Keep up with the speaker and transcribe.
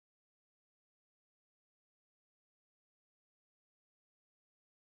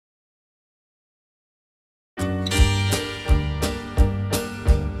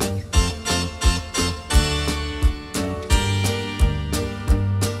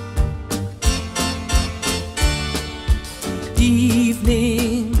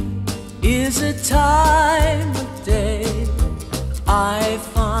Evening is a time of day I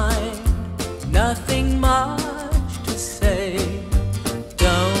find nothing much to say.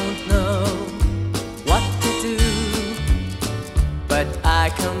 Don't know what to do, but I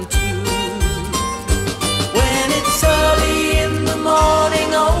come to. When it's early in the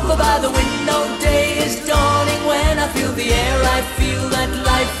morning, over by the window, day is dawning. When I feel the air, I feel that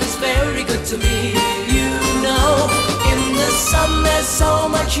life is very good to me. You know, in the sun there's so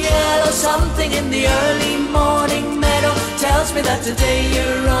much yellow. Something in the early morning meadow tells me that today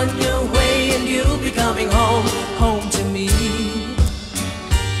you're on your way and you'll be coming home, home to me.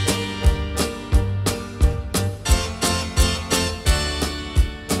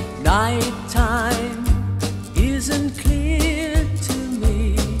 Nighttime isn't clear to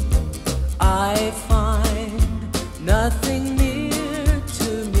me. I find nothing near to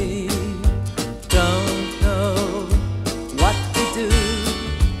me. Don't know what to do,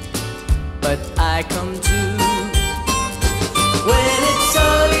 but I come to. When it's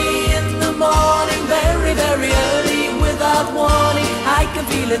early in the morning, very, very early, without warning, I can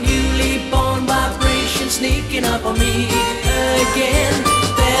feel a newly born vibration sneaking up on me again.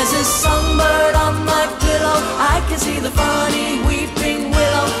 There's a songbird on my pillow. I can see the funny weeping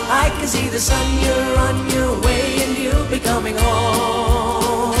willow. I can see the sun. You're on your way and you'll be coming home.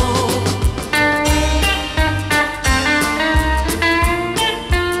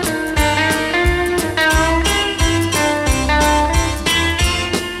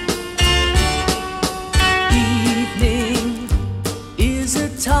 Evening is a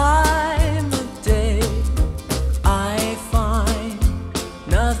time of day I find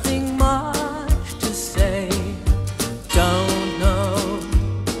nothing much to say. Don't know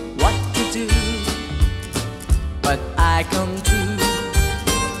what to do, but I come to.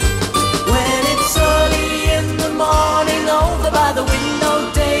 When it's early in the morning, over by the window,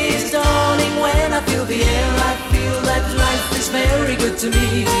 day is dawning. When I feel the air, I feel that life is very good to me.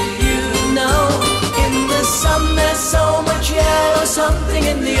 You know, in the sun there's so much yellow. Something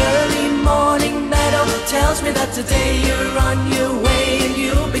in the early morning meadow tells me that today you're on your way and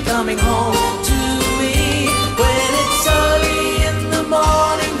you'll be coming home to me. When it's early in the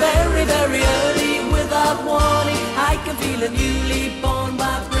morning, very, very early, without warning, I can feel a newly born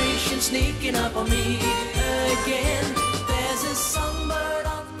vibration sneaking up on me again. There's a songbird